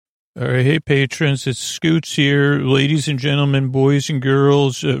All right, hey patrons, it's Scoots here, ladies and gentlemen, boys and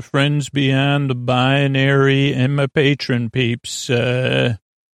girls, friends beyond the binary, and my patron peeps.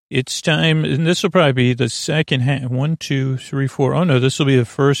 It's time, and this will probably be the second half. 1, 2, 3, 4. Oh no, this will be the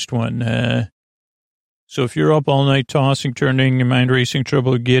first one. So if you're up all night tossing, turning, your mind racing,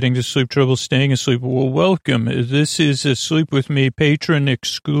 trouble getting to sleep, trouble staying asleep, well, welcome. This is a Sleep With Me patron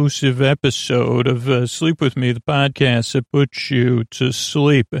exclusive episode of Sleep With Me, the podcast that puts you to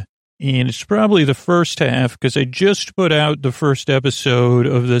sleep. And it's probably the first half because I just put out the first episode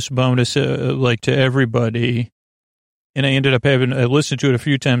of this bonus, to everybody. And I ended up I listened to it a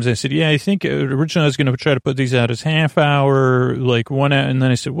few times. I said, yeah, I think originally I was going to try to put these out as half hour, like 1 hour. And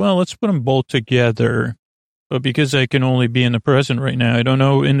then I said, well, let's put them both together. But because I can only be in the present right now, I don't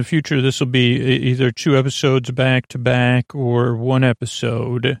know. In the future, this will be either 2 episodes back to back or 1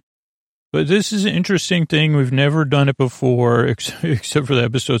 episode. But this is an interesting thing. We've never done it before, except for the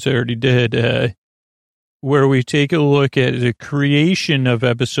episodes I already did, where we take a look at the creation of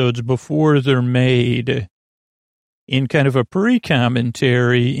episodes before they're made in kind of a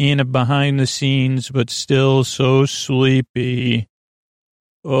pre-commentary in a behind the scenes, but still so sleepy.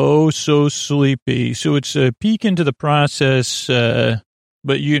 Oh, so sleepy. So it's a peek into the process,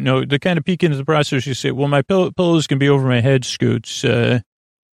 but you know, the kind of peek into the process you say, well, my pillows can be over my head, Scoots.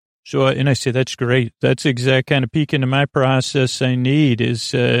 So, and I say, that's great. That's the exact kind of peek into my process I need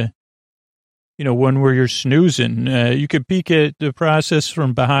is, one where you're snoozing. You could peek at the process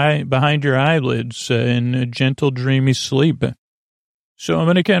from behind your eyelids in a gentle, dreamy sleep. So I'm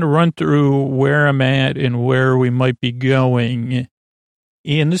going to kind of run through where I'm at and where we might be going.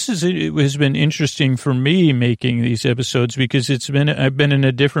 And it has been interesting for me making these episodes because I've been in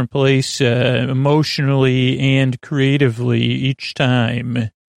a different place, emotionally and creatively each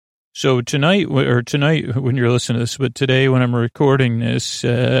time. So tonight when you're listening to this, but today when I'm recording this,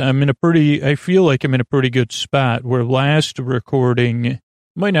 I feel like I'm in a pretty good spot where last recording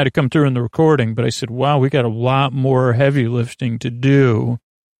might not have come through in the recording, but I said, wow, we got a lot more heavy lifting to do,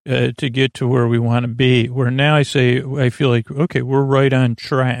 to get to where we want to be. Where now I feel like, okay, we're right on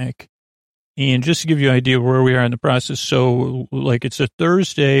track. And just to give you an idea where we are in the process. So like it's a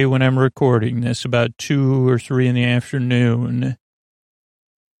Thursday when I'm recording this about 2 or 3 in the afternoon.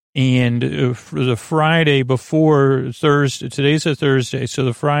 And for the Friday before Thursday, today's a Thursday, so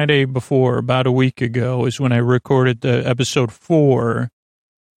the Friday before, about a week ago, is when I recorded the episode 4.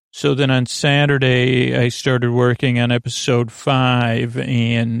 So then on Saturday, I started working on episode 5,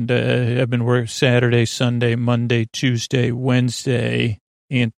 and I've been working Saturday, Sunday, Monday, Tuesday, Wednesday,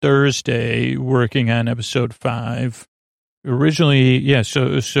 and Thursday working on episode 5. Originally, yeah,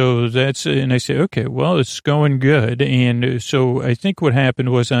 so that's, and I say, okay, well, it's going good. And so I think what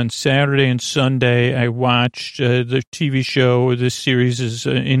happened was on Saturday and Sunday, I watched the TV show this series is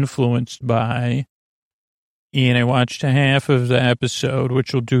influenced by, and I watched half of the episode,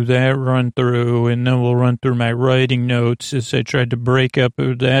 which will do that run through, and then we'll run through my writing notes as I tried to break up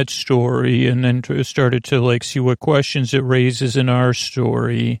that story and then started to see what questions it raises in our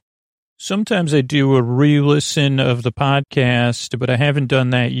story. Sometimes I do a re-listen of the podcast, but I haven't done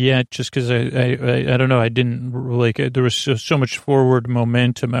that yet just because I don't know. I didn't there was so much forward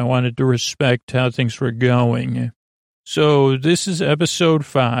momentum. I wanted to respect how things were going. So this is episode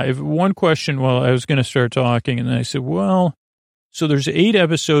 5. One question, I was going to start talking and then I said, so there's 8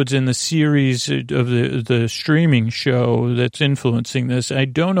 episodes in the series of the streaming show that's influencing this. I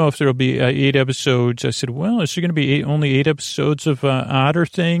don't know if there'll be 8 episodes. I said, is there going to be only 8 episodes of Otter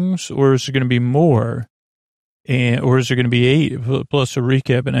things, or is there going to be more? Or is there going to be 8 plus a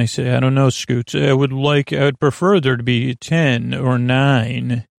recap? And I said, I don't know, Scoots. I would prefer there to be 10 or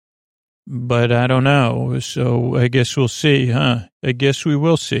 9, but I don't know. So I guess we'll see, huh? I guess we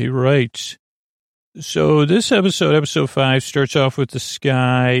will see, right? So this episode 5, starts off with the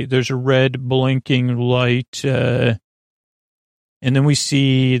sky. There's a red blinking light. And then we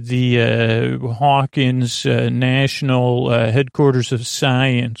see the Hawkins National Headquarters of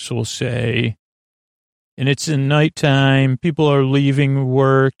Science, we'll say. And it's in nighttime. People are leaving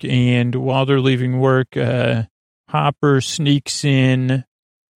work. And while they're leaving work, Hopper sneaks in.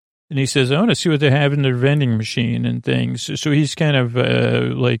 And he says, I want to see what they have in their vending machine and things. So he's kind of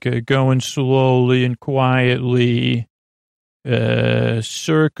going slowly and quietly,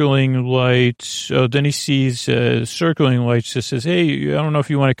 circling lights. So then he sees circling lights that says, hey, I don't know if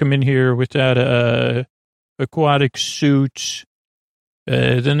you want to come in here without a aquatic suit.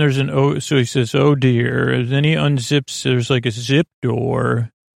 Then there's so he says, oh dear. Then he unzips, there's like a zip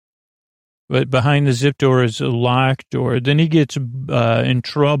door. But behind the zip door is a locked door. Then he gets in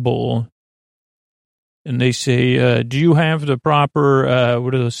trouble And they say, do you have the proper,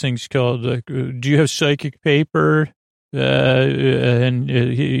 what are those things called? Do you have psychic paper? And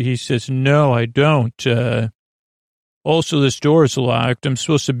he says, no, I don't. Also, this door is locked. I'm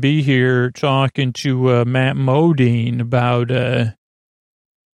supposed to be here talking to Matt Modine about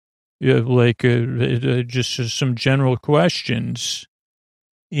just some general questions.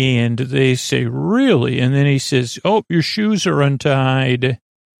 And they say, really? And then he says, oh, your shoes are untied.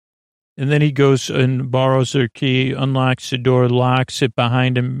 And then he goes and borrows their key, unlocks the door, locks it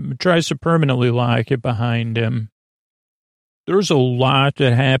behind him, tries to permanently lock it behind him. There's a lot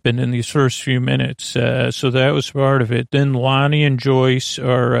that happened in these first few minutes, so that was part of it. Then Lonnie and Joyce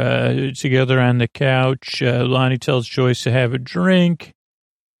are together on the couch. Lonnie tells Joyce to have a drink,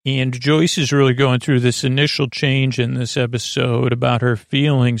 and Joyce is really going through this initial change in this episode about her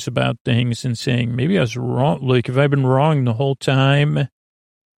feelings about things and saying, maybe I was wrong, like, have I been wrong the whole time?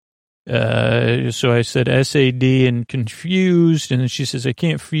 So I said SAD and confused, and then she says, I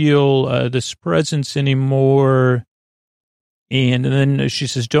can't feel this presence anymore. And then she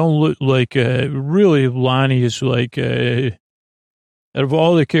says, don't look like, really, Lonnie is like, out of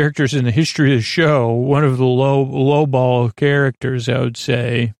all the characters in the history of the show, one of the low ball characters, I would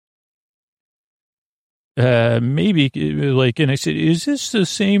say. Maybe like, and I said, is this the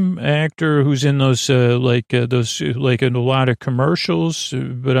same actor who's in those, like in a lot of commercials?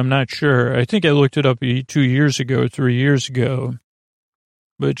 But I'm not sure. I think I looked it up 2 years ago, 3 years ago.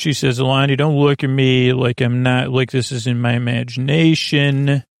 But she says, Lonnie, don't look at me like I'm not, like this is in my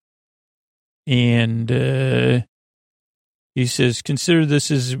imagination. And he says, consider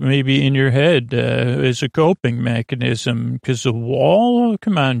this as maybe in your head as a coping mechanism. Because the wall,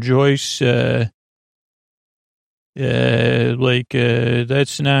 come on, Joyce, that's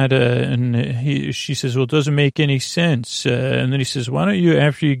not, she says, well, it doesn't make any sense. And then he says, why don't you,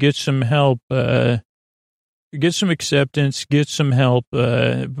 after you get some help, get some acceptance, get some help,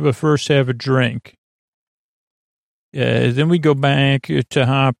 but first have a drink. Then we go back to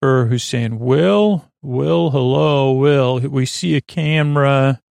Hopper, who's saying, Will, hello, Will. We see a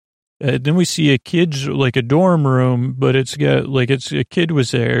camera. Then we see a kid's, like a dorm room, but it's got, like, it's a kid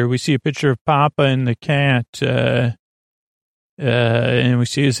was there. We see a picture of Papa and the cat. And we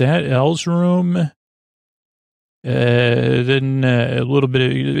see, is that Elle's room? Then a little bit,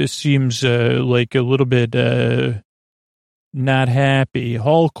 it seems like a little bit not happy,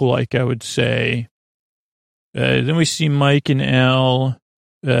 Hulk-like, I would say. Then we see Mike and Elle,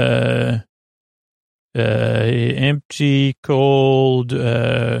 empty, cold.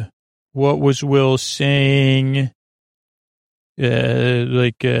 What was Will saying? So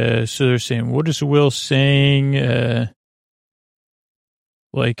they're saying, what is Will saying?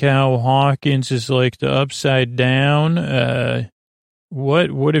 Like how Hawkins is like the upside down.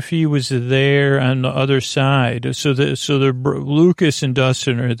 What if he was there on the other side? So Lucas and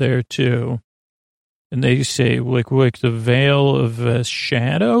Dustin are there too. And they say like the veil of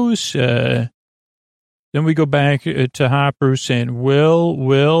shadows. Then we go back to Hopper saying,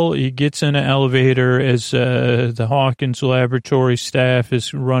 Will, he gets in an elevator as the Hawkins laboratory staff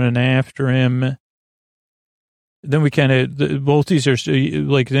is running after him. Then we kind of, both these are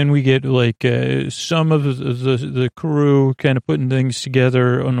like, then we get like some of the crew kind of putting things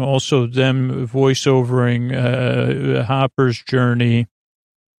together and also them voiceovering Hopper's journey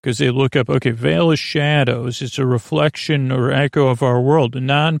because they look up, okay, veil of shadows. It's a reflection or echo of our world, a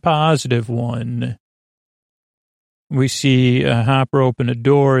non-positive one. We see Hopper open a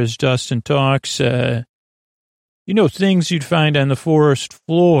door as Dustin talks. Things you'd find on the forest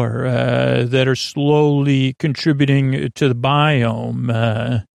floor that are slowly contributing to the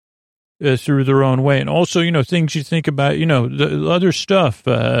biome through their own way. And also, things you think about, the other stuff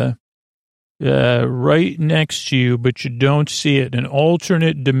right next to you, but you don't see it, an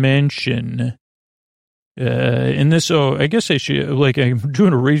alternate dimension. In this, I guess I should, like, I'm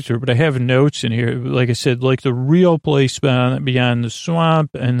doing a read-through, but I have notes in here. Like I said, like the real place beyond the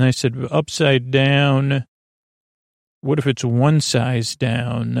swamp, and I said upside down. What if it's one size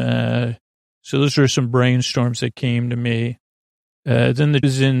down? So those are some brainstorms that came to me. Then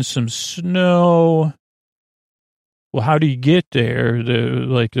there's in some snow. Well, how do you get there?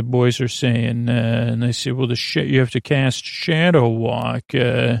 The boys are saying, and they say, well, you have to cast Shadow Walk.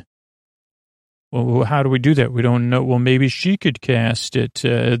 Well, how do we do that? We don't know. Well, maybe she could cast it.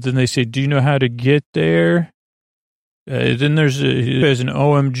 Then they say, do you know how to get there? Then there's an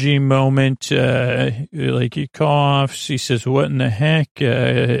OMG moment, like he coughs, he says, what in the heck?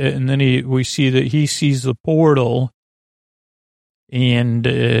 And then we see that he sees the portal and,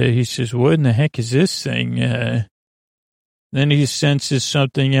 he says, what in the heck is this thing? Then he senses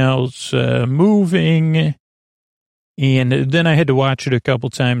something else moving. And then I had to watch it a couple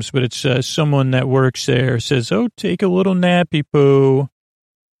times, but it's someone that works there says, oh, take a little nappy poo.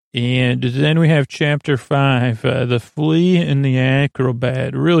 And then we have chapter 5, The Flea and the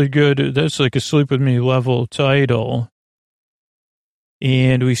Acrobat. Really good. That's like a Sleep With Me level title.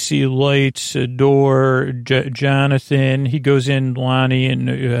 And we see lights, a door, Jonathan. He goes in, Lonnie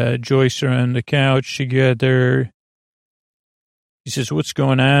and Joyce are on the couch together. He says, what's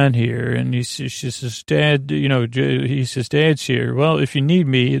going on here? And she says, Dad, he says, Dad's here. Well, if you need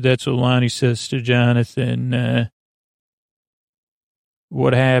me, that's what Lonnie says to Jonathan.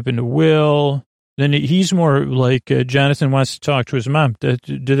 What happened to Will? Then he's more like Jonathan wants to talk to his mom. Did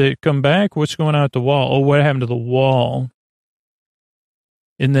it come back? What's going on at the wall? Oh, what happened to the wall?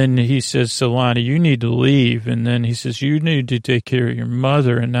 And then he says to Lonnie, you need to leave. And then he says, you need to take care of your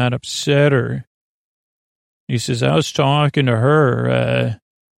mother and not upset her. He says, I was talking to her,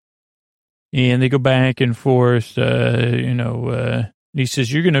 and they go back and forth, he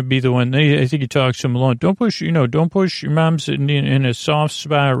says, you're going to be the one. I think he talks to him alone. Don't push your mom's in a soft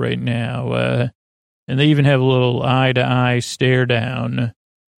spot right now. And they even have a little eye-to-eye stare down.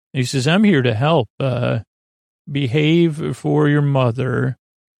 He says, I'm here to help. Behave for your mother.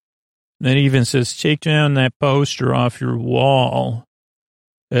 Then he even says, take down that poster off your wall.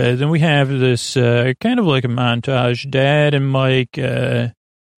 Then we have this kind of like a montage. Dad and Mike,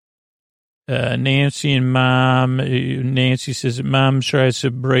 Nancy and Mom. Nancy says, Mom tries to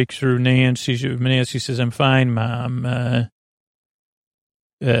break through Nancy. Nancy says, I'm fine, Mom.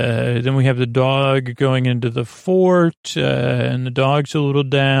 Then we have the dog going into the fort, and the dog's a little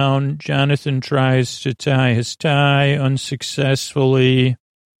down. Jonathan tries to tie his tie unsuccessfully.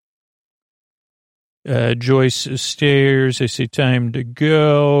 Joyce stares. They say, time to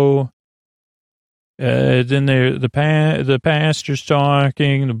go. Then the pastor's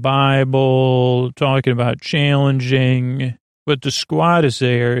talking, the Bible, talking about challenging. But the squad is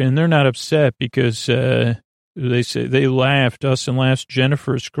there, and they're not upset because they say they laughed. Dustin laughs.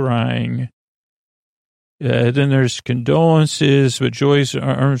 Jennifer's crying. Then there's condolences, but Joyce's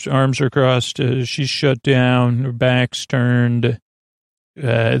arms are crossed. She's shut down. Her back's turned.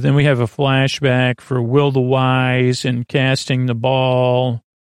 Then we have a flashback for Will the Wise and casting the ball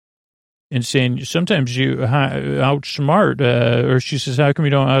and saying, sometimes you outsmart, or she says, how come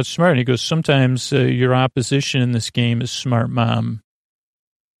you don't outsmart? And he goes, sometimes your opposition in this game is smart, Mom.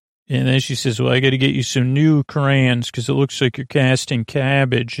 And then she says, well, I got to get you some new crayons because it looks like you're casting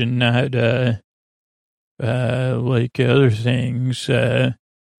cabbage and not like other things.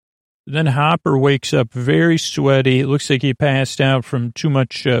 Then Hopper wakes up very sweaty. It looks like he passed out from too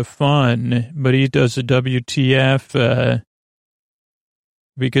much fun, but he does a WTF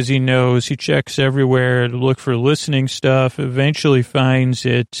because he knows. He checks everywhere to look for listening stuff, eventually finds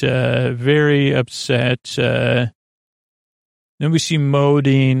it, very upset. Then we see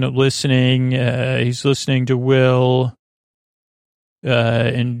Modine listening. He's listening to Will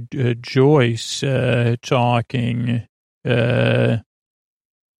and Joyce talking.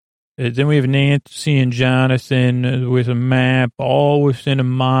 Then we have Nancy and Jonathan with a map, all within a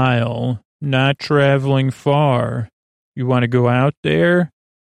mile, not traveling far. You want to go out there?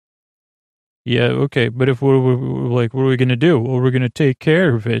 Yeah, okay, but if we're like, what are we going to do? Well, we're going to take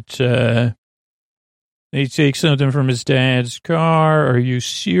care of it. He takes something from his dad's car. Are you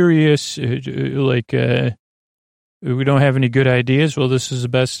serious? We don't have any good ideas. Well, this is the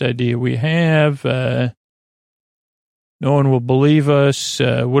best idea we have. No one will believe us.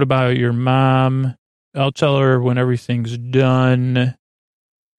 What about your mom? I'll tell her when everything's done.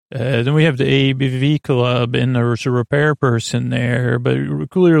 Then we have the ABV club, and there's a repair person there, but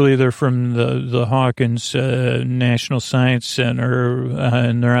clearly they're from the Hawkins National Science Center,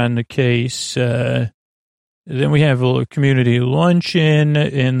 and they're on the case. Then we have a community luncheon,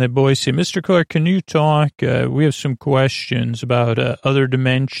 and the boys say, Mr. Clark, can you talk? We have some questions about other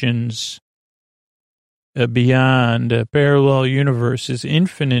dimensions. Beyond parallel universes,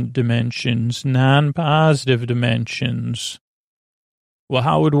 infinite dimensions, non-positive dimensions. Well,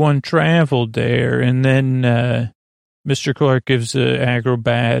 how would one travel there? And then Mr. Clark gives the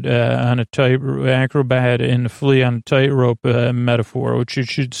acrobat and a flea on a tightrope metaphor, which you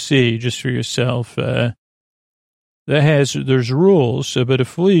should see just for yourself. There's rules, but a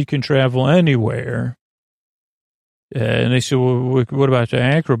flea can travel anywhere. And they said, well, what about the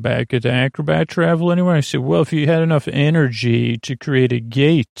acrobat? Could the acrobat travel anywhere? I said, well, if you had enough energy to create a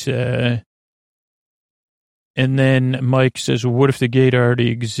gate. And then Mike says, well, what if the gate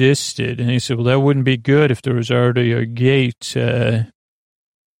already existed? And he said, well, that wouldn't be good if there was already a gate.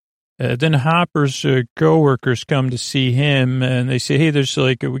 Then Hopper's coworkers come to see him, and they say, hey, there's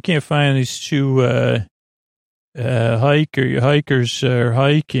we can't find these two hikers are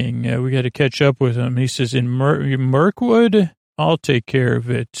hiking. We got to catch up with them. He says, in Mirkwood? I'll take care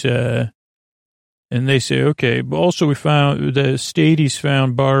of it. And they say, okay. But also we found, the Stadies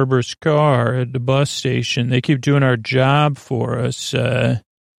found Barbara's car at the bus station. They keep doing our job for us.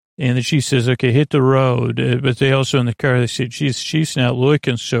 And the chief says, okay, hit the road. But they also in the car, they say, she's not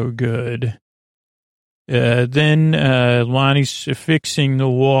looking so good. Then Lonnie's fixing the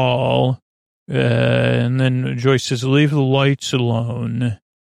wall. And then Joyce says, leave the lights alone.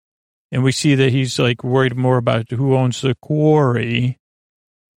 And we see that he's worried more about who owns the quarry.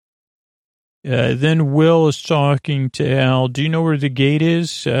 Then Will is talking to Al. Do you know where the gate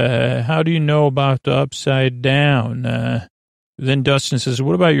is? How do you know about the upside down? Then Dustin says,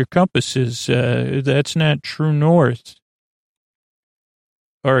 what about your compasses? That's not true north.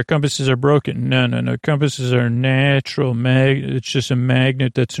 Our compasses are broken. No. Compasses are natural. It's just a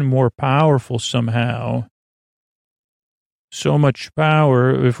magnet that's more powerful somehow. So much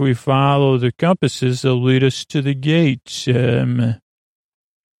power. If we follow the compasses, they'll lead us to the gates. Then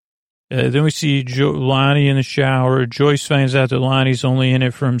we see Lonnie in the shower. Joyce finds out that Lonnie's only in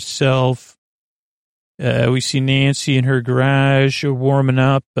it for himself. We see Nancy in her garage warming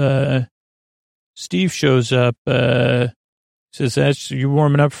up. Steve shows up. Says, that's you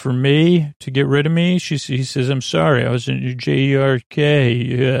warming up for me to get rid of me? He says, I'm sorry. I was in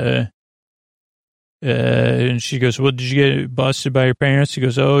JERK. And she goes, well, did you get busted by your parents? He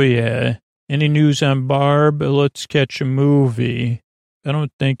goes, oh, yeah. Any news on Barb? Let's catch a movie. I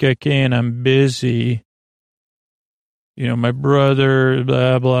don't think I can. I'm busy. My brother,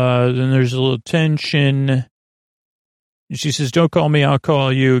 blah, blah. Then there's a little tension. And she says, don't call me, I'll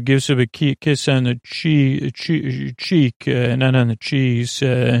call you. Gives him a kiss on the cheek, not on the cheese.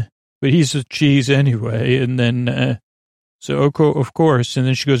 But he's the cheese anyway. And then, of course. And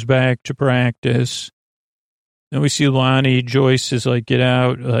then she goes back to practice. Then we see Lonnie. Joyce is get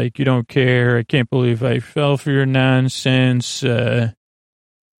out. You don't care. I can't believe I fell for your nonsense. Then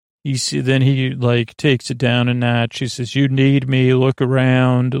he takes it down a notch. He says, you need me. Look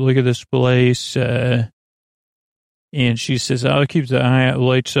around. Look at this place. And she says, I'll keep the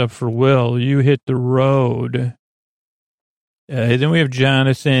lights up for Will. You hit the road. Then we have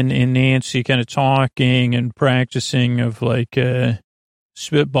Jonathan and Nancy kind of talking and practicing of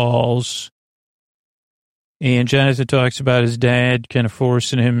spitballs. And Jonathan talks about his dad kind of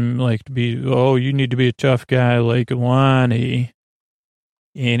forcing him to be, you need to be a tough guy like Lonnie.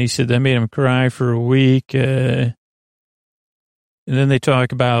 And he said that made him cry for a week. And then they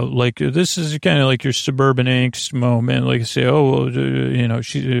talk about, this is kind of your suburban angst moment. I say,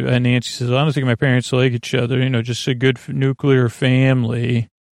 Nancy says, I don't think my parents like each other, just a good nuclear family.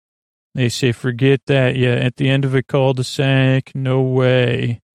 They say, forget that. Yeah, at the end of a cul-de-sac, no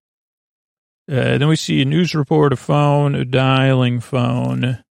way. Then we see a news report, a dialing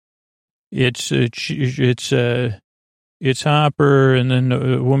phone. It's Hopper, and then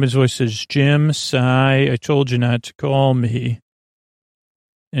a woman's voice says, Jim, sigh, I told you not to call me.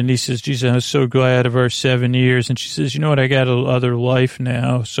 And he says, geez, I was so glad of our 7 years. And she says, you know what, I got another life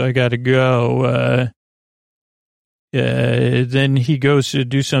now, so I got to go. Then he goes to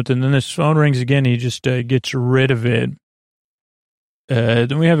do something. Then his phone rings again. He just gets rid of it.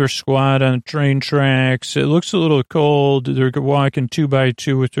 Then we have our squad on the train tracks. It looks a little cold. They're walking 2 by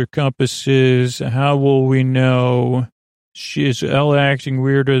 2 with their compasses. How will we know? She is acting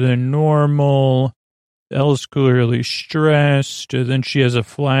weirder than normal. Elle's clearly stressed. Then she has a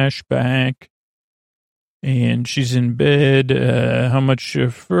flashback. And she's in bed. How much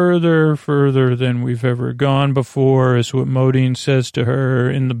further than we've ever gone before is what Modine says to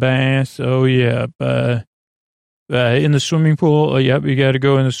her in the bath. Oh, yeah. In the swimming pool. Oh, yep, you got to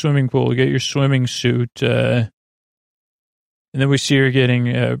go in the swimming pool. Get your swimming suit. And then we see her getting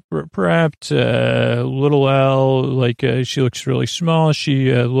prepped. Little Elle, she looks really small.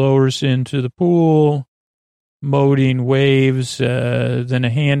 She lowers into the pool. Modine waves, then a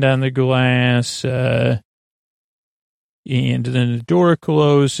hand on the glass, and then the door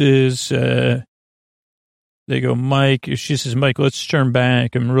closes. They go, Mike. She says, Mike, let's turn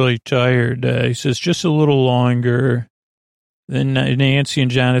back. I'm really tired. He says, just a little longer. Then Nancy and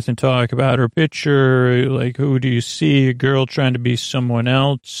Jonathan talk about her picture. Who do you see? A girl trying to be someone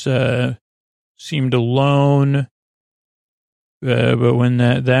else. Seemed alone. But when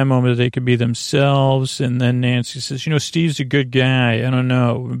that moment they could be themselves. And then Nancy says, Steve's a good guy. I don't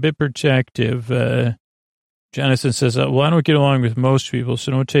know, a bit protective. Jonathan says, well, I don't get along with most people,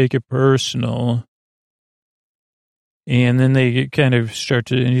 so don't take it personal. And then they kind of start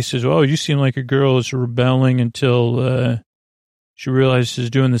to, and he says, oh, you seem like a girl is rebelling until she realizes she's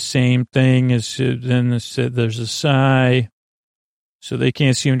doing the same thing. Then there's a sigh. So they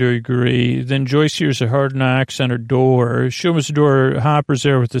can't seem to agree. Then Joyce hears a hard knocks on her door. She opens the door. Hopper's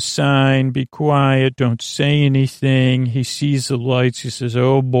there with a sign, be quiet, don't say anything. He sees the lights. He says,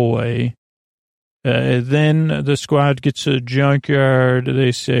 oh, boy. Then the squad gets a junkyard.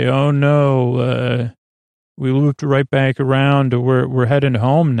 They say, oh, no, we looped right back around. We're heading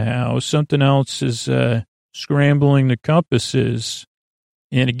home now. Something else is scrambling the compasses.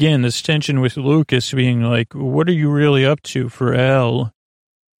 And again, this tension with Lucas being like, what are you really up to for Elle?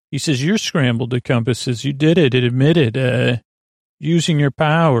 He says, you're scrambled the compasses. You did it. It admitted using your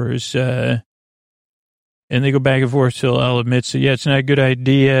powers. And they go back and forth till Elle admits that, yeah, it's not a good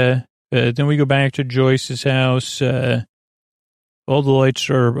idea. Then we go back to Joyce's house. All the lights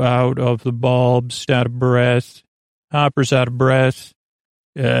are out of the bulbs, out of breath. Hopper's out of breath.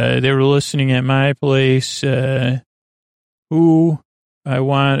 They were listening at my place. Who I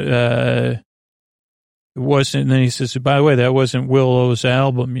want, it wasn't, and then he says, by the way, that wasn't Willow's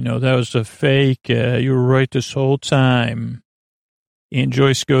album, that was a fake, you were right this whole time. And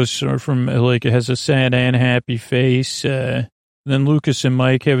Joyce goes from, it has a sad and happy face. Then Lucas and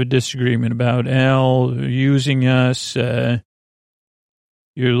Mike have a disagreement about Elle using us. You're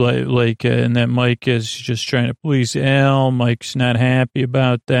and that Mike is just trying to please Elle. Mike's not happy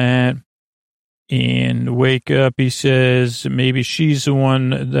about that. And wake up, he says, maybe she's the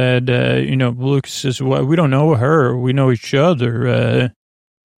one that, Lucas says, well, we don't know her. We know each other.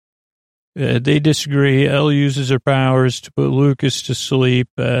 They disagree. Elle uses her powers to put Lucas to sleep.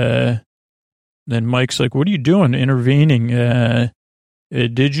 Then Mike's like, what are you doing? Intervening.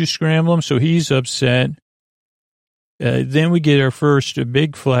 Did you scramble him? So he's upset. Then we get our first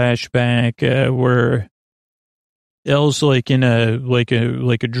big flashback where Elle's in a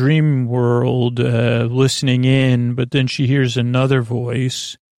dream world, listening in, but then she hears another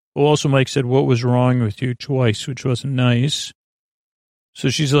voice. Well, also, Mike said, what was wrong with you twice, which wasn't nice. So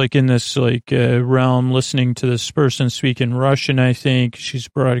she's in this realm listening to this person speak in Russian, I think. She's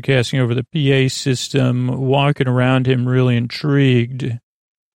broadcasting over the PA system, walking around him really intrigued.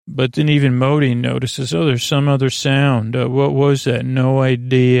 But then even Modi notices, oh, there's some other sound. What was that? No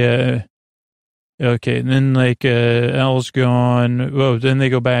idea. Okay, and then Elle's gone. Oh, then they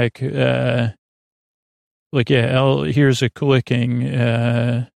go back. Elle hears a clicking,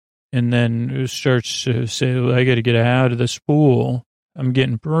 and then starts to say, I got to get out of this pool. I'm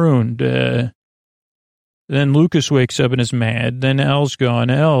getting pruned. Then Lucas wakes up and is mad. Then Elle's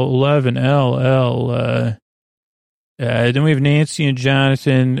gone. Elle, 11, Elle. Then we have Nancy and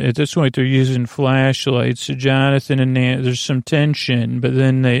Jonathan. At this point, they're using flashlights. Jonathan and Nancy, there's some tension, but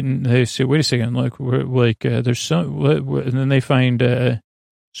then they say, wait a second, there's some, and then they find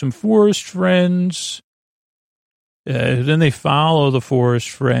some forest friends. Then they follow the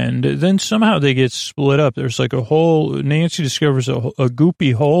forest friend. Then somehow they get split up. There's a hole. Nancy discovers a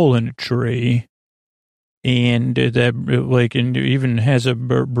goopy hole in a tree. And that, and even has a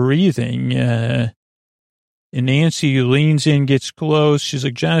breathing, and Nancy leans in, gets close. She's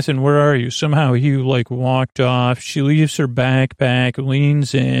like, Jonathan, where are you? Somehow he walked off. She leaves her backpack,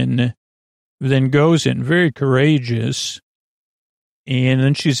 leans in, then goes in, very courageous. And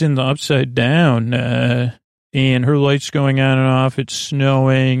then she's in the upside down, and her light's going on and off. It's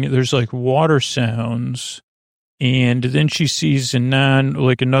snowing. There's water sounds. And then she sees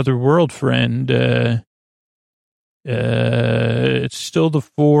another world friend, it's still the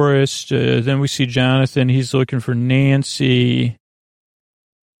forest. Then we see Jonathan. He's looking for Nancy.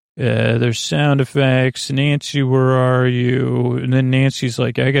 There's sound effects. Nancy, where are you? And then Nancy's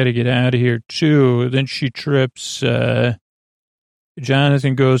like, I got to get out of here too. Then she trips.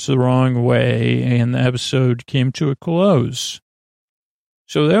 Jonathan goes the wrong way, and the episode came to a close.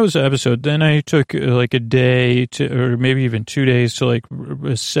 So that was the episode. Then I took a day or maybe even 2 days to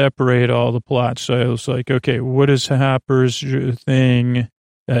separate all the plots. So I was like, okay, what is Hopper's thing?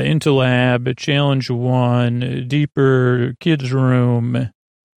 Into lab, challenge 1, deeper kids room,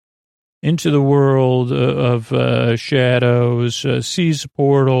 into the world of shadows, sees a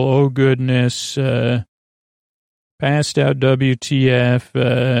portal. Oh goodness. Passed out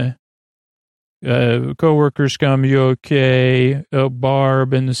WTF, coworkers come, you okay?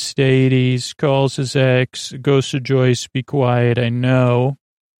 Barb in the Stadies calls his ex, goes to Joyce, be quiet, I know.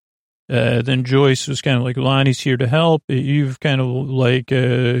 Then Joyce was kind of Lonnie's here to help. You've kind of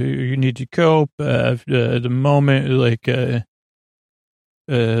you need to cope. The moment,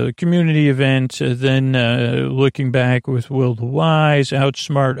 community event, then looking back with Will the Wise,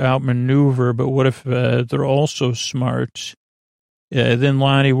 outsmart, outmaneuver, but what if they're also smart? Then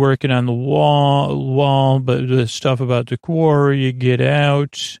Lonnie working on the wall, but the stuff about the quarry, you get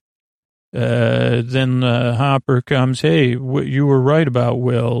out. Then Hopper comes, hey, you were right about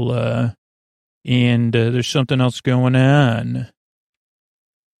Will, and there's something else going on.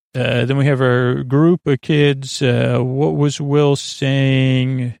 Then we have our group of kids. What was Will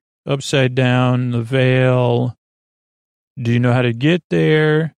saying? Upside down, the veil. Do you know how to get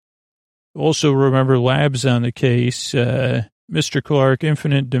there? Also remember Lab's on the case. Mr. Clark,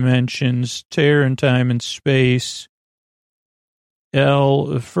 infinite dimensions, terror in time and space.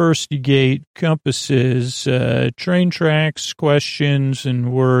 L, first gate, compasses, train tracks, questions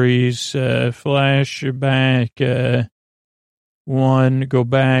and worries, flashback, one, go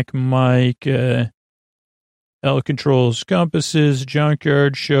back, Mike, L controls compasses,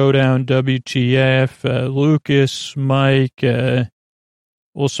 junkyard, showdown, WTF, Lucas, Mike,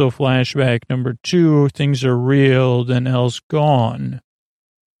 also flashback number 2, things are real, then L's gone.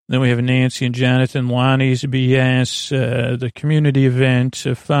 Then we have Nancy and Jonathan, Lonnie's BS, the community event,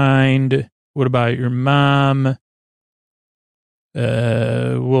 find, what about your mom?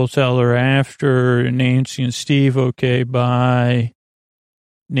 We'll tell her after. Nancy and Steve, okay, bye.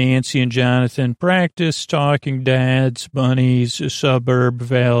 Nancy and Jonathan, practice, talking dads, bunnies, suburb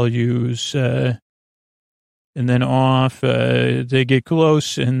values, and then off. They get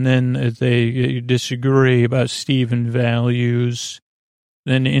close, and then they disagree about Steve and values.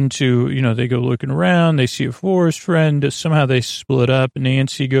 Then into, they go looking around. They see a forest friend. Somehow they split up.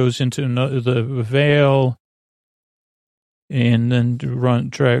 Nancy goes into the veil and then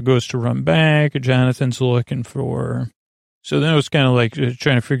goes to run back. Jonathan's looking for her. So then it was kind of like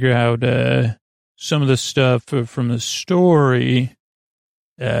trying to figure out some of the stuff from the story.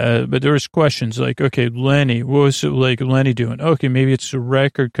 But there was questions like, okay, Lenny, what was Lenny doing? Okay, maybe it's a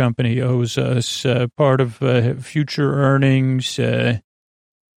record company owes us part of future earnings.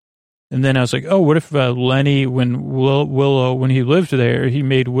 And then I was like, oh, what if Lenny, when Willow, when he lived there, he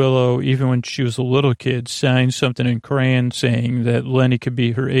made Willow, even when she was a little kid, sign something in crayon saying that Lenny could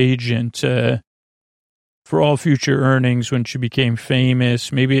be her agent for all future earnings when she became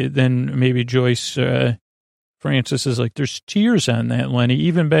famous. Maybe Joyce Francis is like, there's tears on that, Lenny,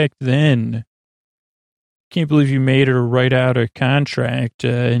 even back then. Can't believe you made her write out a contract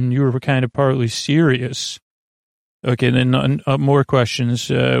and you were kind of partly serious. Okay, then more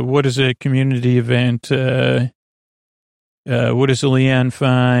questions. What is a community event? What does Leon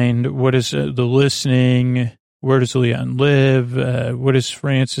find? What is the listening? Where does Leon live? What is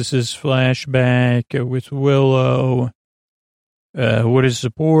Francis's flashback with Willow? What is the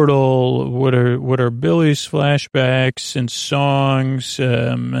portal? What are Billy's flashbacks and songs?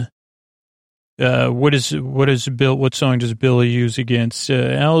 What song does Billy use against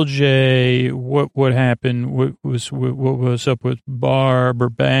LJ? What happened? What was up with Barb or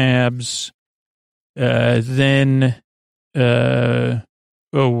Babs? What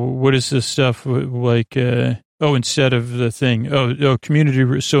is the stuff like? Instead of the thing.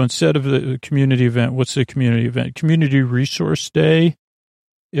 Community. So instead of the community event, what's the community event? Community Resource Day,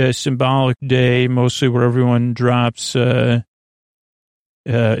 symbolic day, mostly where everyone drops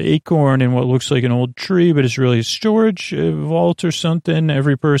acorn in what looks like an old tree, but is really a storage vault or something.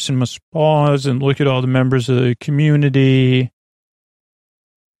 Every person must pause and look at all the members of the community.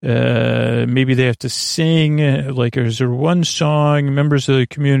 Maybe they have to sing, is there one song, members of the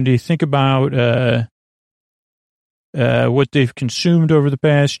community think about what they've consumed over the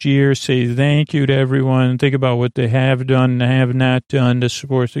past year, say thank you to everyone, think about what they have done and have not done to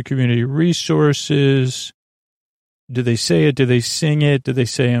support the community resources. Do they say it? Do they sing it? Do they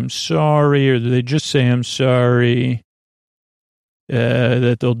say I'm sorry? Or do they just say I'm sorry?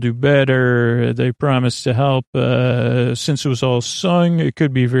 That they'll do better. They promise to help. Since it was all sung, it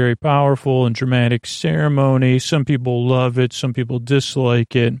could be very powerful and dramatic ceremony. Some people love it. Some people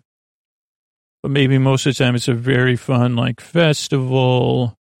dislike it. But maybe most of the time it's a very fun,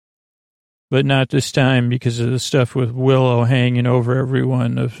 festival. But not this time because of the stuff with Willow hanging over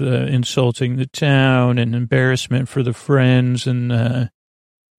everyone of insulting the town and embarrassment for the friends and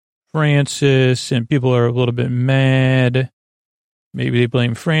Francis. And people are a little bit mad. Maybe they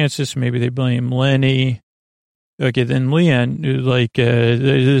blame Francis. Maybe they blame Lenny. Okay, then Leon,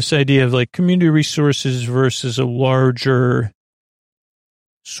 this idea of community resources versus a larger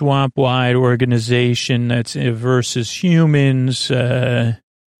swamp-wide organization that's versus humans.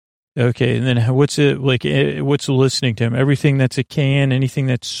 Okay, and then what's it like? What's listening to him? Everything that's a can, anything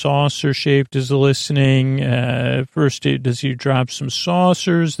that's saucer shaped is listening. First, does he drop some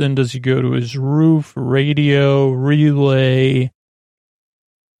saucers? Then does he go to his roof, radio, relay?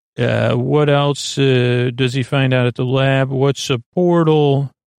 What else does he find out at the lab? What's a portal?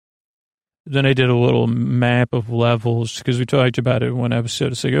 Then I did a little map of levels because we talked about it in one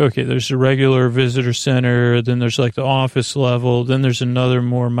episode. It's like, okay, there's a regular visitor center. Then there's like the office level. Then there's another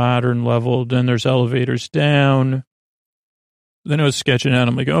more modern level. Then there's elevators down. Then I was sketching out.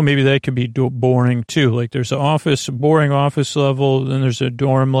 I'm like, oh, maybe that could be boring too. Like there's a boring office level. Then there's a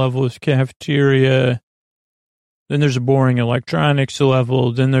dorm level with cafeteria. Then there's a boring electronics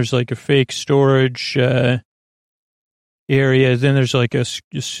level. Then there's like a fake storage area. Then there's like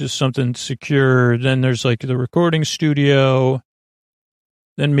just something secure. Then there's like the recording studio.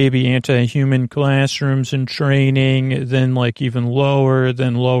 Then maybe anti-human classrooms and training. Then like even lower.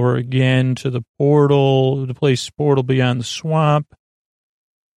 Then lower again to the portal beyond the swamp.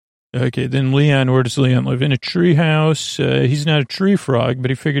 Okay, then Leon, where does Leon live? In a tree house. He's not a tree frog,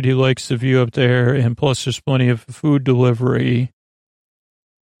 but he figured he likes the view up there, and plus there's plenty of food delivery.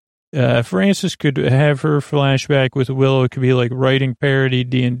 Frances could have her flashback with Willow. It could be like writing parody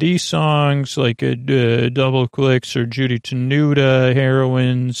D&D songs, like Double Clicks or Judy Tenuta,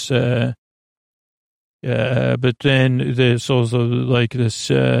 Heroines. But then there's also like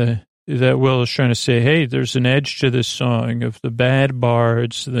this... that Will is trying to say, hey, there's an edge to this song of the bad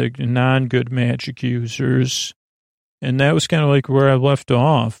bards, the non-good magic users. And that was kind of like where I left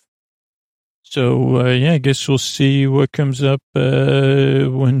off. So, I guess we'll see what comes up,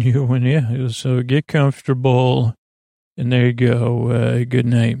 so get comfortable. And there you go. Good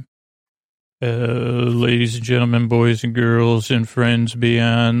night. Ladies and gentlemen, boys and girls, and friends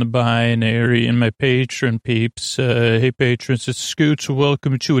beyond the binary, and my patron peeps. Hey, patrons, it's Scoots.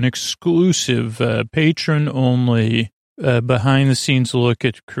 Welcome to an exclusive, patron-only, behind-the-scenes look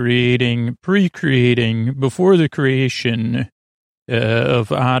at pre-creating, before the creation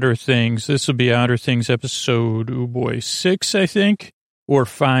of Otter Things. This will be Otter Things episode, 6, I think, or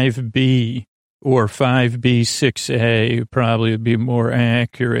 5B. Or 5B, 6A probably would be more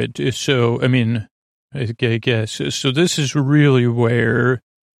accurate. So, I mean, I guess. So this is really where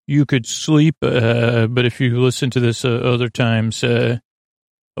you could sleep, but if you listen to this other times, and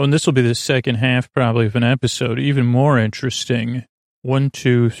this will be the second half probably of an episode, even more interesting. 1,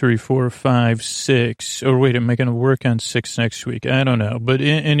 2, 3, 4, 5, 6. Or wait, am I going to work on 6 next week? I don't know. But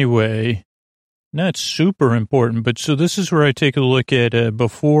anyway... Not super important, but so this is where I take a look at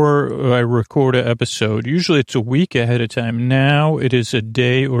before I record an episode. Usually it's a week ahead of time. Now it is a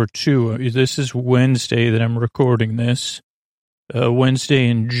day or two. This is Wednesday that I'm recording this, Wednesday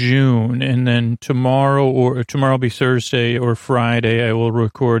in June. And then tomorrow will be Thursday or Friday, I will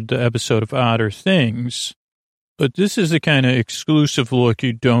record the episode of Otter Things. But this is the kind of exclusive look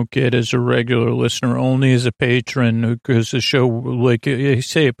you don't get as a regular listener, only as a patron, because the show, like I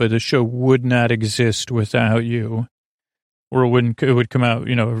say it, but the show would not exist without you. Or it would come out,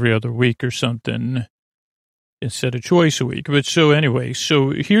 every other week or something instead of twice a week. But so anyway,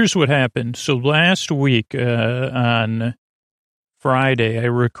 so here's what happened. So last week on Friday, I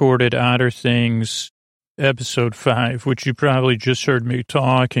recorded Otter Things episode 5, which you probably just heard me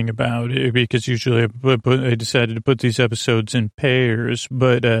talking about because usually I decided to put these episodes in pairs.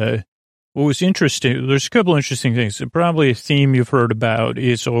 But what was interesting, there's a couple interesting things. Probably a theme you've heard about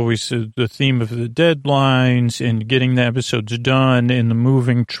is always the theme of the deadlines and getting the episodes done in the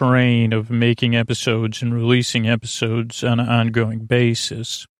moving train of making episodes and releasing episodes on an ongoing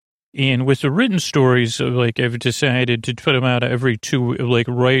basis. And with the written stories, like I've decided to put them out every 2,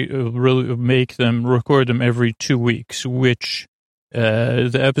 record them every 2 weeks, which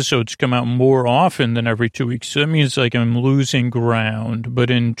the episodes come out more often than every 2 weeks. So that means like I'm losing ground. But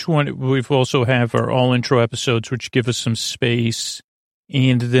we've also have our all intro episodes, which give us some space.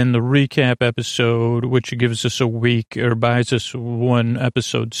 And then the recap episode, which gives us a week or buys us 1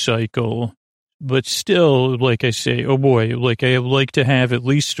 episode cycle. But still, like I say, oh boy, like I like to have at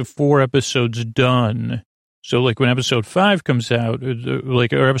least 4 episodes done. So like when episode 5 comes out,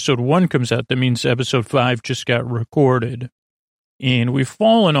 or episode 1 comes out, that means episode 5 just got recorded. And we've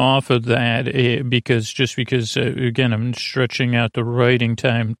fallen off of that because again, I'm stretching out the writing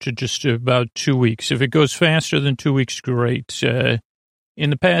time to just about 2 weeks. If it goes faster than 2 weeks, great. In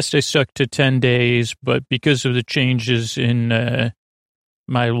the past, I stuck to 10 days, but because of the changes in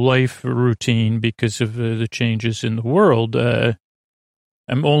my life routine, because of the changes in the world, I'm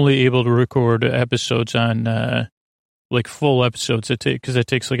only able to record episodes on like full episodes because that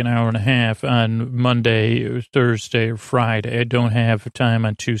takes like an hour and a half on Monday or Thursday or Friday. I don't have time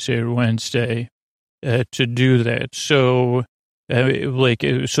on Tuesday or Wednesday to do that. So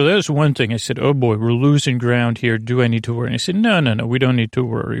so that was one thing. I said, oh boy, we're losing ground here. Do I need to worry? And I said, no, we don't need to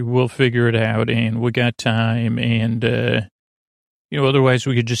worry. We'll figure it out, and we got time. And, otherwise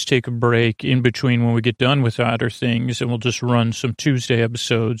we could just take a break in between when we get done with Otter things, and we'll just run some Tuesday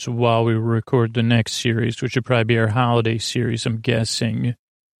episodes while we record the next series, which would probably be our holiday series, I'm guessing.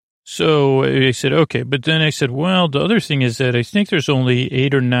 So I said, okay. But then I said, well, the other thing is that I think there's only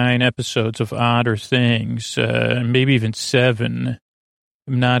 8 or 9 episodes of Otter things, maybe even 7.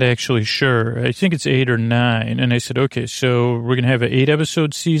 I'm not actually sure. I think it's 8 or 9. And I said, okay, so we're going to have an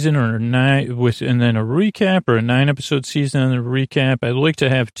 8-episode season or 9 and then a recap, or a 9-episode season and a recap. I'd like to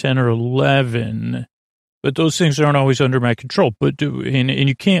have 10 or 11. But those things aren't always under my control. And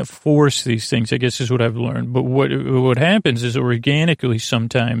you can't force these things, I guess, is what I've learned. But what happens is organically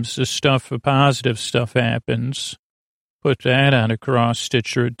sometimes positive stuff happens. Put that on a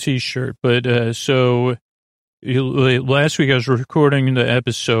cross-stitch or a T-shirt. But last week I was recording the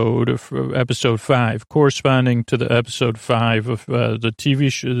episode 5, corresponding to the episode 5 of the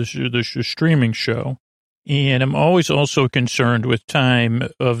TV show, the streaming show. And I'm always also concerned with time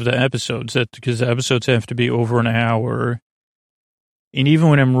of the episodes, because the episodes have to be over an hour. And even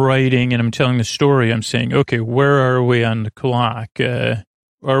when I'm writing and I'm telling the story, I'm saying, okay, where are we on the clock?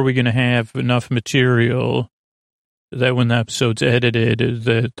 Are we going to have enough material that when the episode's edited,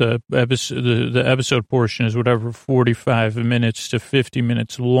 that the episode portion is whatever, 45 minutes to 50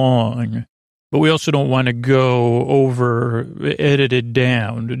 minutes long? But we also don't want to go over edited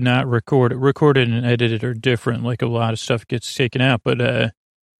down, not recorded. Recorded and edited are different. Like, a lot of stuff gets taken out, but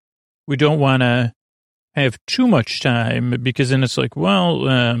we don't want to have too much time, because then it's like,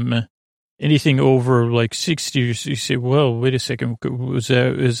 well, anything over like 60, you say, well, wait a second,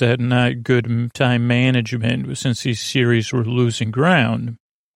 is that not good time management, since these series were losing ground?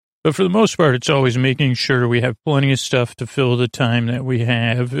 But for the most part, it's always making sure we have plenty of stuff to fill the time that we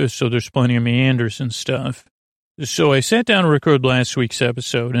have, so there's plenty of meanders and stuff. So I sat down to record last week's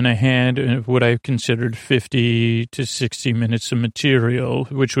episode, and I had what I considered 50 to 60 minutes of material,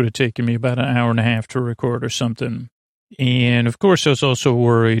 which would have taken me about an hour and a half to record or something. And, of course, I was also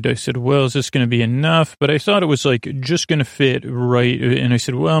worried. I said, well, is this going to be enough? But I thought it was, like, just going to fit right. And I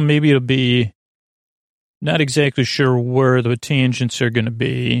said, well, maybe it'll be not exactly sure where the tangents are going to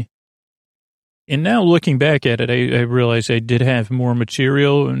be. And now looking back at it, I realized I did have more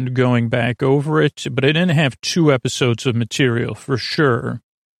material and going back over it, but I didn't have 2 episodes of material for sure.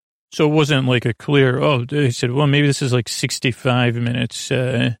 So it wasn't like a clear, I said, well, maybe this is like 65 minutes.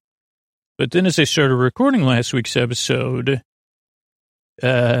 But then as I started recording last week's episode,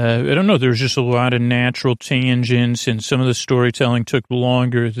 I don't know, there was just a lot of natural tangents, and some of the storytelling took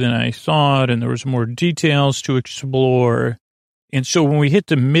longer than I thought, and there was more details to explore. And so when we hit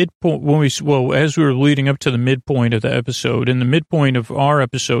the midpoint, as we were leading up to the midpoint of the episode, and the midpoint of our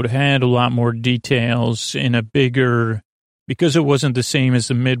episode had a lot more details in a bigger, because it wasn't the same as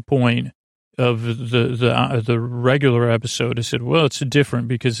the midpoint of the regular episode. I said, well, it's different,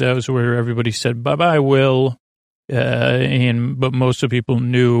 because that was where everybody said, bye-bye, Will. But most of the people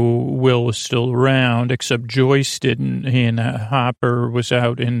knew Will was still around, except Joyce didn't, and Hopper was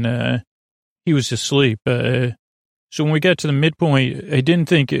out, and he was asleep. So when we got to the midpoint, I didn't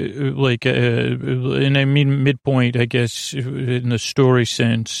think, and I mean midpoint, I guess, in the story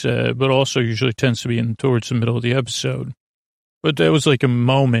sense, but also usually tends to be towards the middle of the episode. But that was like a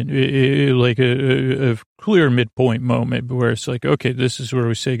moment, like a clear midpoint moment, where it's like, okay, this is where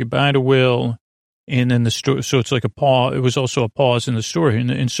we say goodbye to Will. And then the story, so it's like a pause. It was also a pause in the story.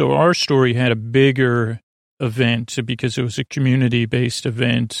 And so our story had a bigger event, because it was a community-based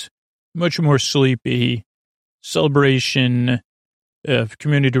event, much more sleepy. Celebration of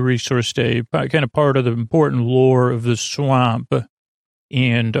Community Resource Day, kind of part of the important lore of the swamp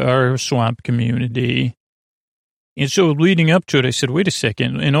and our swamp community. And so leading up to it, I said, wait a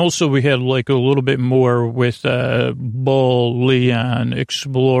second. And also we had like a little bit more with Bull Leon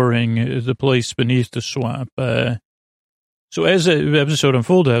exploring the place beneath the swamp. So as the episode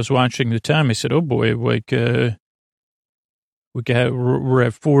unfolded, I was watching the time. I said, oh boy, like, we're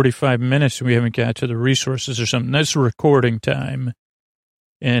at 45 minutes and we haven't got to the resources or something. That's recording time.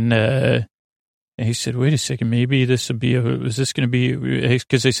 And he said, wait a second, maybe this will be, is this going to be,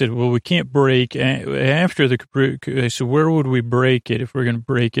 because I said, well, we can't break after I said, where would we break it if we're going to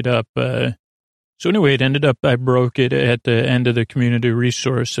break it up? So anyway, it ended up, I broke it at the end of the community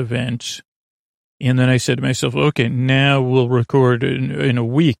resource event. And then I said to myself, okay, now we'll record in a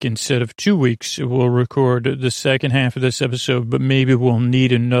week instead of 2 weeks. We'll record the second half of this episode, but maybe we'll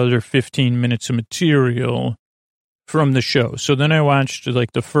need another 15 minutes of material from the show. So then I watched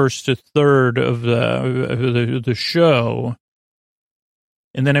like the first to third of the show.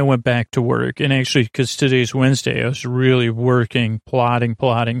 And then I went back to work. And actually, because today's Wednesday, I was really working, plotting.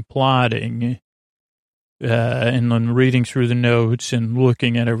 And then reading through the notes and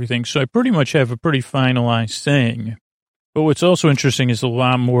looking at everything. So I pretty much have a pretty finalized thing. But what's also interesting is a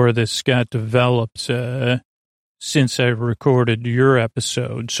lot more of this got developed since I recorded your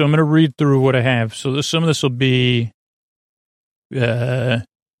episode. So I'm going to read through what I have. So some of this will be from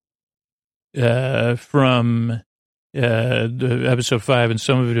the episode 5, and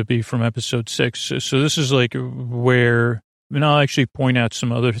some of it will be from episode 6. So this is like where... And I'll actually point out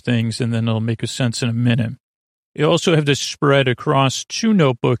some other things, and then it'll make a sense in a minute. You also have this spread across 2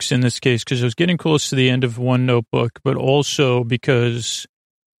 notebooks in this case, because I was getting close to the end of one notebook, but also because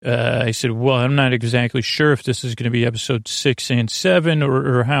I said, well, I'm not exactly sure if this is going to be episode 6 and 7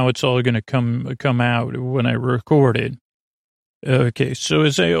 or how it's all going to come out when I record it. Okay, so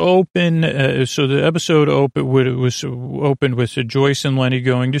as I open, so the episode was opened with Joyce and Lenny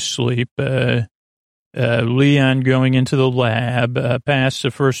going to sleep, Leon going into the lab, past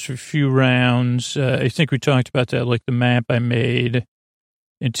the first few rounds. I think we talked about that, like the map I made,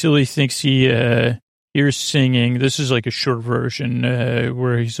 until he thinks he hears singing. This is like a short version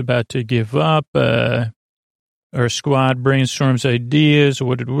where he's about to give up. Our squad brainstorms ideas.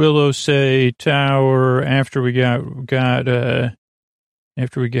 What did Willow say? Tower. After we got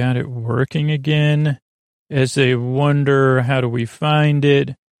it working again, as they wonder, how do we find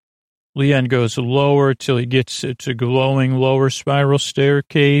it? Leon goes lower till he gets to glowing lower spiral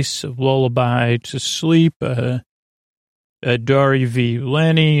staircase, lullaby to sleep, Dari v.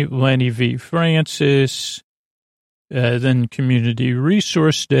 Lenny, Lenny v. Francis, then community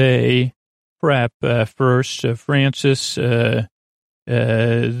resource day, prep first, Francis, then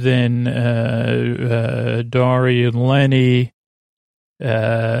Dari and Lenny,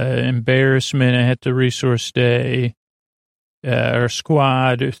 embarrassment at the resource day, our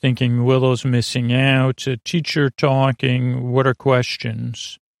squad thinking Willow's missing out, a teacher talking, what are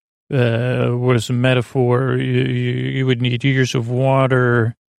questions? What is a metaphor? You would need years of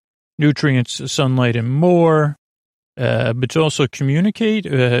water, nutrients, sunlight, and more. But to also communicate,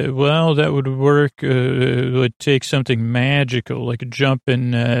 well, that would work. It would take something magical, like a jump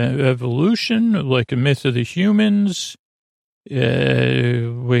in evolution, like a myth of the humans.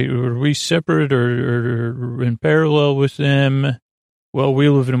 Wait, were we separate or in parallel with them? Well, we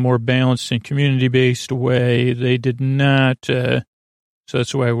live in a more balanced and community-based way. They did not, so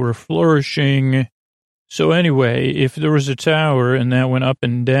that's why we're flourishing. So anyway, if there was a tower and that went up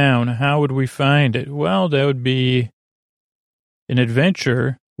and down, how would we find it? Well, that would be an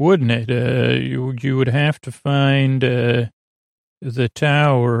adventure, wouldn't it? You would have to find the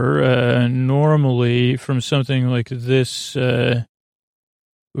tower, normally from something like this, would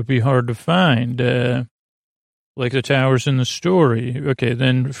be hard to find, like the towers in the story. Okay,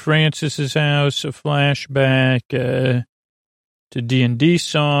 then Francis's house, a flashback to D&D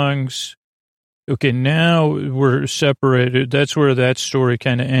songs. Okay, now we're separated. That's where that story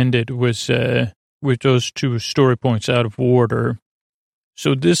kind of ended, was with those 2 story points out of order.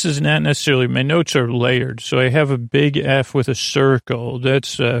 So this is not necessarily, my notes are layered. So I have a big F with a circle.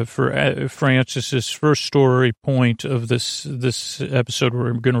 That's for Francis's first story point of this episode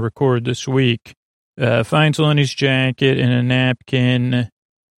we're going to record this week. Finds Lenny's jacket and a napkin,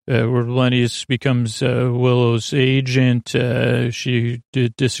 where Lenny becomes Willow's agent. She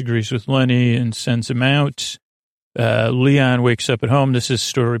disagrees with Lenny and sends him out. Leon wakes up at home. This is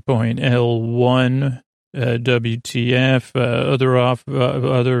story point L1. WTF,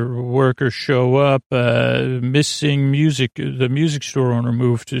 other workers show up, missing music. The music store owner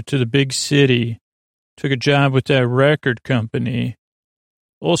moved to the big city, took a job with that record company.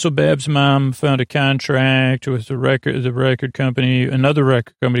 Also, Bab's mom found a contract with the record company, another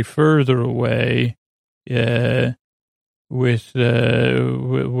record company further away, with a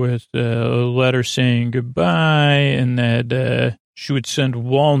letter saying goodbye, and that she would send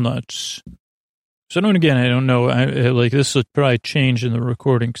walnuts. So I don't know. Like this will probably change in the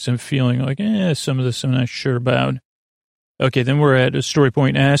recording because I'm feeling like, some of this I'm not sure about. Okay, then we're at a story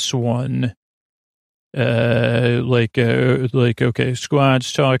point S1. Okay,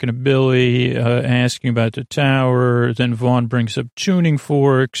 squad's talking to Billy, asking about the tower. Then Vaughn brings up tuning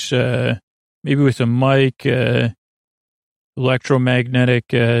forks, maybe with a mic,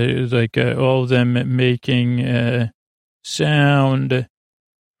 electromagnetic, all of them making sound.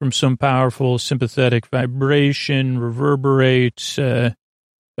 from some powerful sympathetic vibration, reverberates.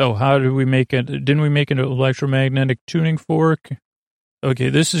 How did we make it? Didn't we make an electromagnetic tuning fork? Okay,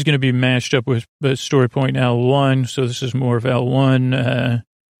 this is going to be matched up with story point L1, so this is more of L1,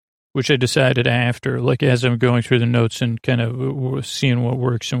 which I decided after, like as I'm going through the notes and kind of seeing what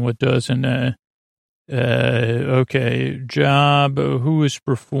works and what doesn't. Okay, job, who is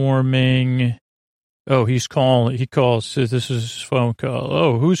performing? Oh, he's calling. He calls. So this is his phone call.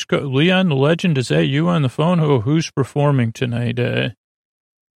 Oh, Leon the Legend? Is that you on the phone? Oh, who's performing tonight? Then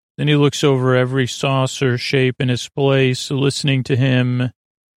he looks over every saucer shape in his place, listening to him.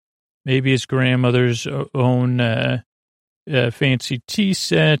 Maybe his grandmother's own fancy tea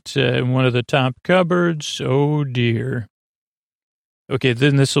set in one of the top cupboards. Oh, dear. Okay,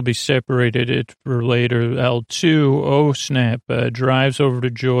 then this will be separated for later. L2, oh, snap, drives over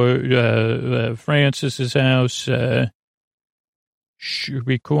to Francis's house. Should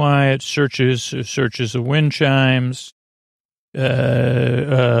be quiet, searches the wind chimes.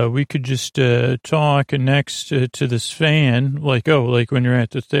 We could just talk next to this fan, like when you're at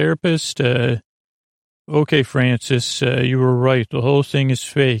the therapist. Okay, Francis, you were right. The whole thing is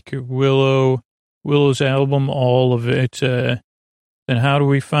fake. Willow's album, all of it. Then how do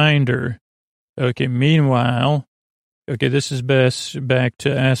we find her? Okay, meanwhile, okay, this is back to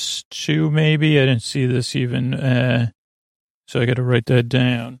S2 maybe. I didn't see this even. So I got to write that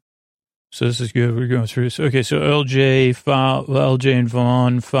down. So this is good. We're going through this. Okay, so LJ and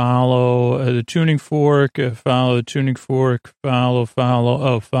Vaughn follow the tuning fork, follow the tuning fork, follow.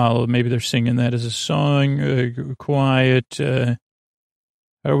 Oh, follow. Maybe they're singing that as a song. Quiet. How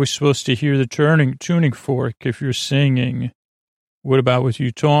are we supposed to hear the tuning fork if you're singing? What about with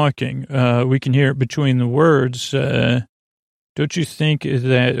you talking? We can hear it between the words. Don't you think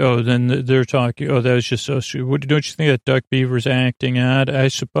that, then they're talking, that was just so stupid. Don't you think that Duck Beaver's acting odd? I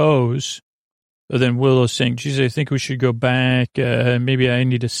suppose. Then Willow saying, geez, I think we should go back. Maybe I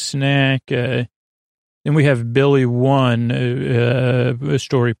need a snack. Then we have Billy 1, a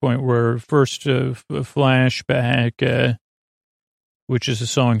story point where first flashback, which is the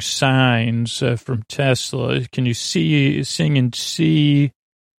song Signs from Tesla. Can you sing and see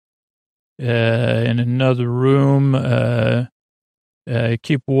in another room?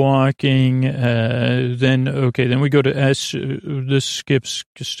 Keep walking. Then we go to S. This skips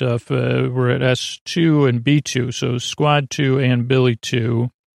stuff. We're at S2 and B2. So Squad 2 and Billy 2.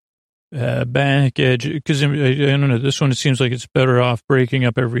 Back edge, because I don't know, this one, it seems like it's better off breaking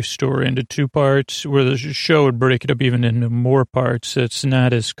up every story into two parts, where the show would break it up even into more parts. It's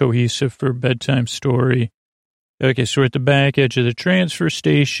not as cohesive for a bedtime story. Okay, so we're at the back edge of the transfer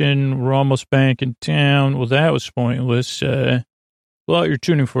station. We're almost back in town. Well, that was pointless. Pull out your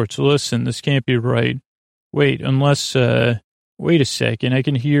tuning forks. Listen, this can't be right. Wait a second. I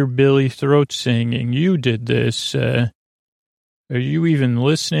can hear Billy throat singing. You did this. Are you even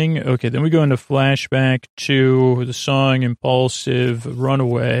listening? Okay, then we go into flashback to the song Impulsive,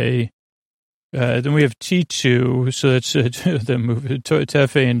 Runaway. Then we have T2, so that's the movie,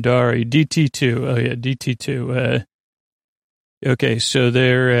 Tefe and Dari, DT2. Oh, yeah, DT2. Okay, so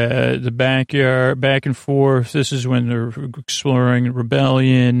they're the backyard, back and forth. This is when they're exploring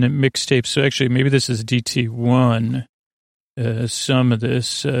rebellion, mixtapes. So actually, maybe this is DT1. Some of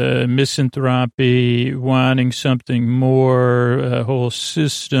this misanthropy, wanting something more, whole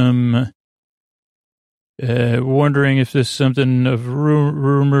system, wondering if this something of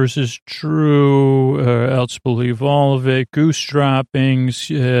rumors is true, or else believe all of it. Goose droppings.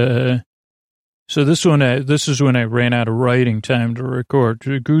 So this is when I ran out of writing time to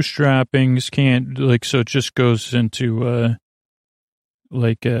record. Goose droppings can't, so it just goes into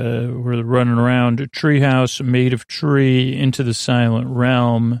we're running around a treehouse made of tree into the silent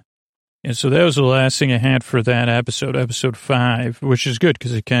realm. And so that was the last thing I had for that episode 5, which is good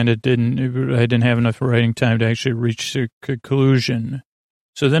because I didn't have enough writing time to actually reach a conclusion.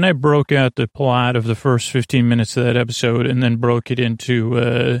 So then I broke out the plot of the first 15 minutes of that episode and then broke it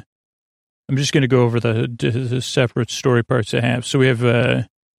into, I'm just going to go over the separate story parts I have. So we have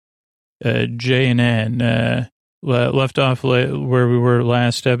J and N, left off where we were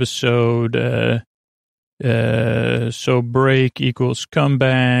last episode. So break equals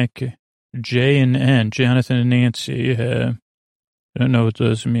comeback. J and N, Jonathan and Nancy. I don't know what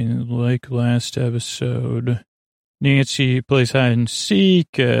those mean. Like last episode. Nancy plays hide and seek.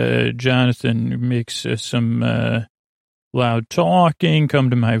 Jonathan makes some loud talking. Come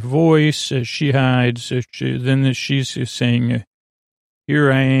to my voice. She hides. Then she's saying,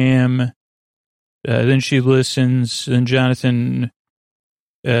 here I am. Then she listens. Then Jonathan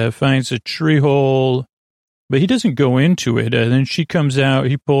finds a tree hole, but he doesn't go into it. Then she comes out,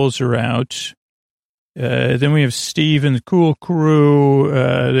 he pulls her out. Then we have Steve and the cool crew.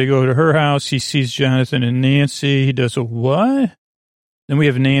 They go to her house. He sees Jonathan and Nancy. He does a what? Then we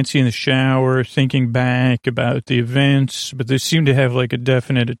have Nancy in the shower thinking back about the events, but they seem to have like a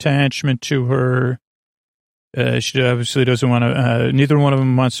definite attachment to her. She obviously doesn't want to, neither one of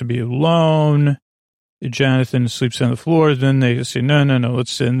them wants to be alone. Jonathan sleeps on the floor. Then they say, no,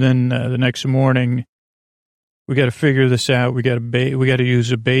 and then the next morning, we got to figure this out. We got to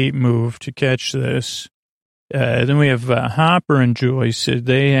use a bait move to catch this. Then we have Hopper and Joyce.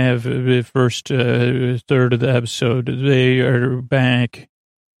 They have the first third of the episode. They are back.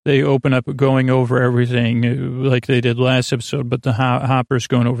 They open up going over everything like they did last episode, but the Hopper's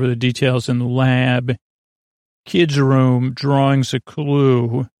going over the details in the lab. Kids' room, drawings a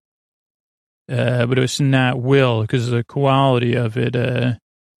clue, but it's not Will because of the quality of it.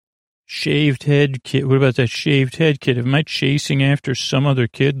 Shaved head kid. What about that shaved head kid? Am I chasing after some other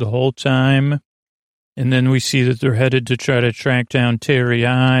kid the whole time? And then we see that they're headed to try to track down Terry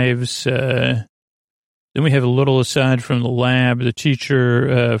Ives. Then we have a little aside from the lab. The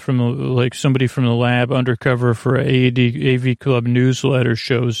teacher somebody from the lab undercover for AV Club newsletter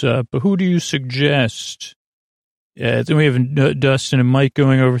shows up. But who do you suggest? Then we have Dustin and Mike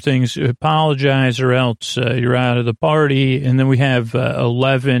going over things. Apologize or else you're out of the party. And then we have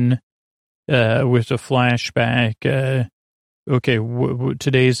 11 with a flashback. Okay,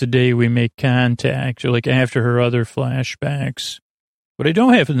 today's the day we make contact, like after her other flashbacks. What I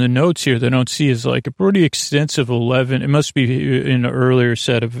don't have in the notes here that I don't see is like a pretty extensive 11. It must be in an earlier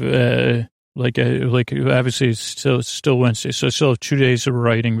set of, obviously it's still Wednesday, so I still have 2 days of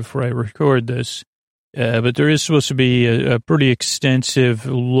writing before I record this. But there is supposed to be a pretty extensive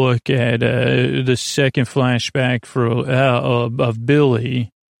look at the second flashback of Billy,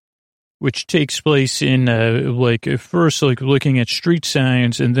 which takes place in first looking at street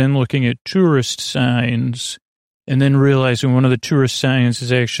signs and then looking at tourist signs, and then realizing one of the tourist signs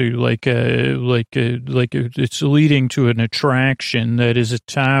is actually it's leading to an attraction that is a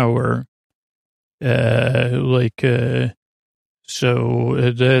tower, So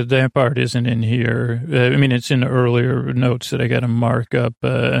that part isn't in here. I mean, it's in the earlier notes that I got to mark up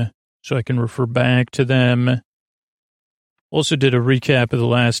so I can refer back to them. Also did a recap of the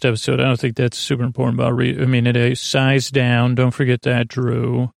last episode. I don't think that's super important about it size down. Don't forget that,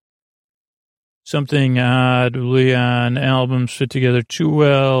 Drew. Something odd. Leon albums fit together too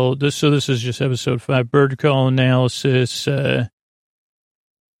well. This is just episode 5. Bird call analysis.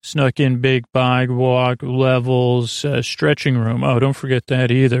 Snuck in big bog walk levels. Stretching room. Oh, don't forget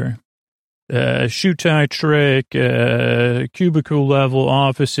that either. Shoe tie trick, cubicle level,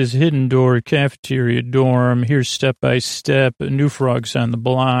 offices, hidden door, cafeteria, dorm. Here's step by step. New frogs on the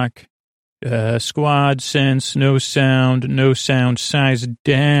block. Squad sense, no sound, size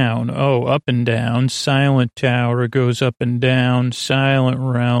down. Oh, up and down. Silent tower goes up and down. Silent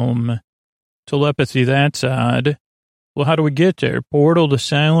realm. Telepathy, that's odd. Well, how do we get there? Portal to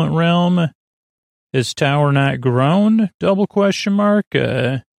silent realm? Has tower not grown? Double question mark.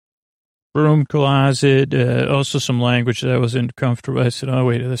 Broom closet, also some language that I wasn't comfortable. I said, oh,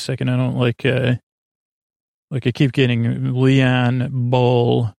 wait a second. I don't I keep getting Leon,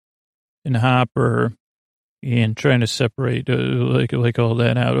 Bull, and Hopper and trying to separate, all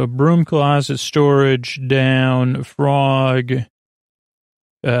that out. A broom closet, storage, down, frog,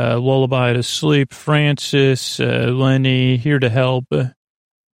 lullaby to sleep, Francis, Lenny, here to help.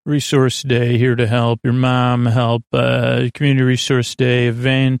 Resource Day, here to help. Your mom, help. Community Resource Day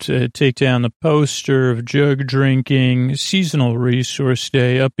event, take down the poster of jug drinking. Seasonal Resource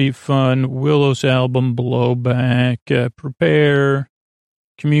Day, upbeat fun. Willow's album, blowback. Prepare.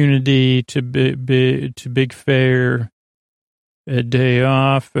 Community to big fair. A day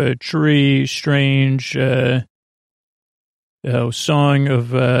off. Tree, strange. Song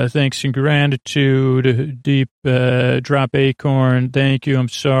of thanks and gratitude, deep drop acorn, thank you, I'm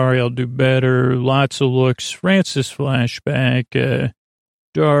sorry, I'll do better, lots of looks, Francis flashback,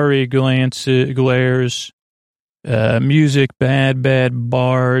 Dari glares, music, bad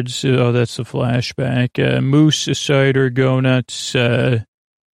bards, oh, that's the flashback, moose, cider, go nuts,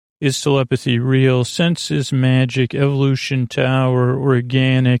 is telepathy real, senses, magic, evolution, tower,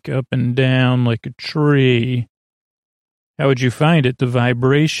 organic, up and down like a tree. How would you find it? The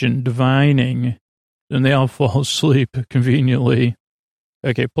vibration, divining. Then they all fall asleep conveniently.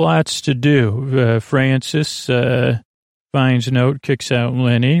 Okay, plots to do. Francis finds note, kicks out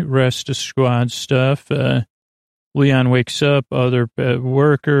Lenny, rest of squad stuff. Leon wakes up, other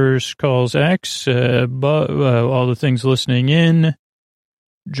workers, calls X, all the things listening in.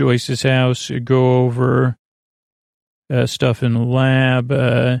 Joyce's house, go over. stuff in the lab,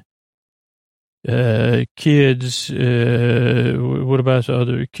 kids, what about the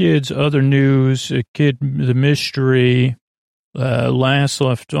other kids, other news, the mystery, last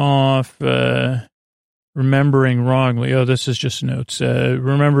left off, remembering wrongly. Oh, this is just notes.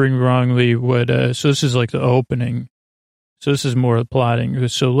 Remembering wrongly what, so this is like the opening. So this is more plotting.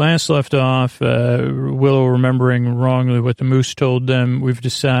 So last left off, Willow remembering wrongly what the moose told them. We've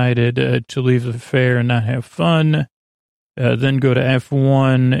decided to leave the fair and not have fun. Then go to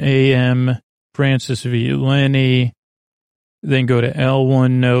F1 AM, Francis v. Lenny. Then go to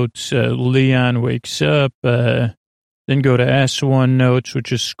L1 notes, Leon wakes up. Then go to S1 notes,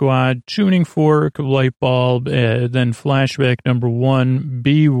 which is squad, tuning fork, light bulb. Then flashback number 1,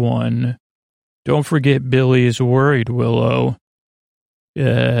 B1. Don't forget Billy is worried, Willow.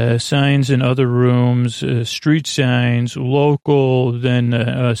 Signs in other rooms, street signs, local,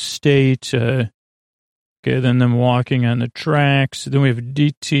 then state. Okay, then them walking on the tracks. Then we have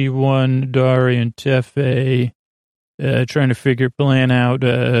DT1, Dari and Tefe, trying to plan out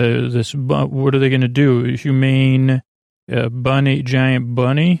this. What are they going to do? Humane bunny, giant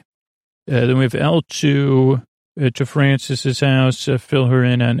bunny. Then we have L2. To Francis's house, fill her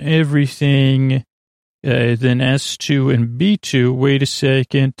in on everything. Then S2 and B2. Wait a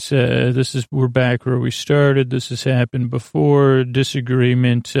second. We're back where we started. This has happened before.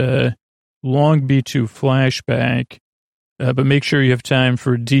 Disagreement. Long B2 flashback. But make sure you have time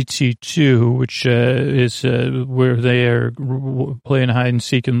for DT2, which is where they are playing hide and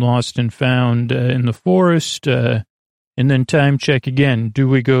seek and lost and found in the forest. And then time check again. Do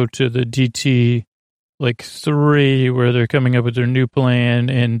we go to the DT 3, where they're coming up with their new plan,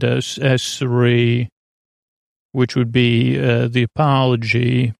 and S3, which would be the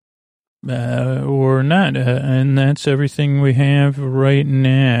apology, or not. And that's everything we have right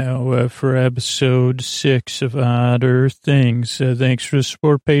now for episode 6 of Otter Things. Thanks for the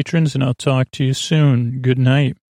support, patrons, and I'll talk to you soon. Good night.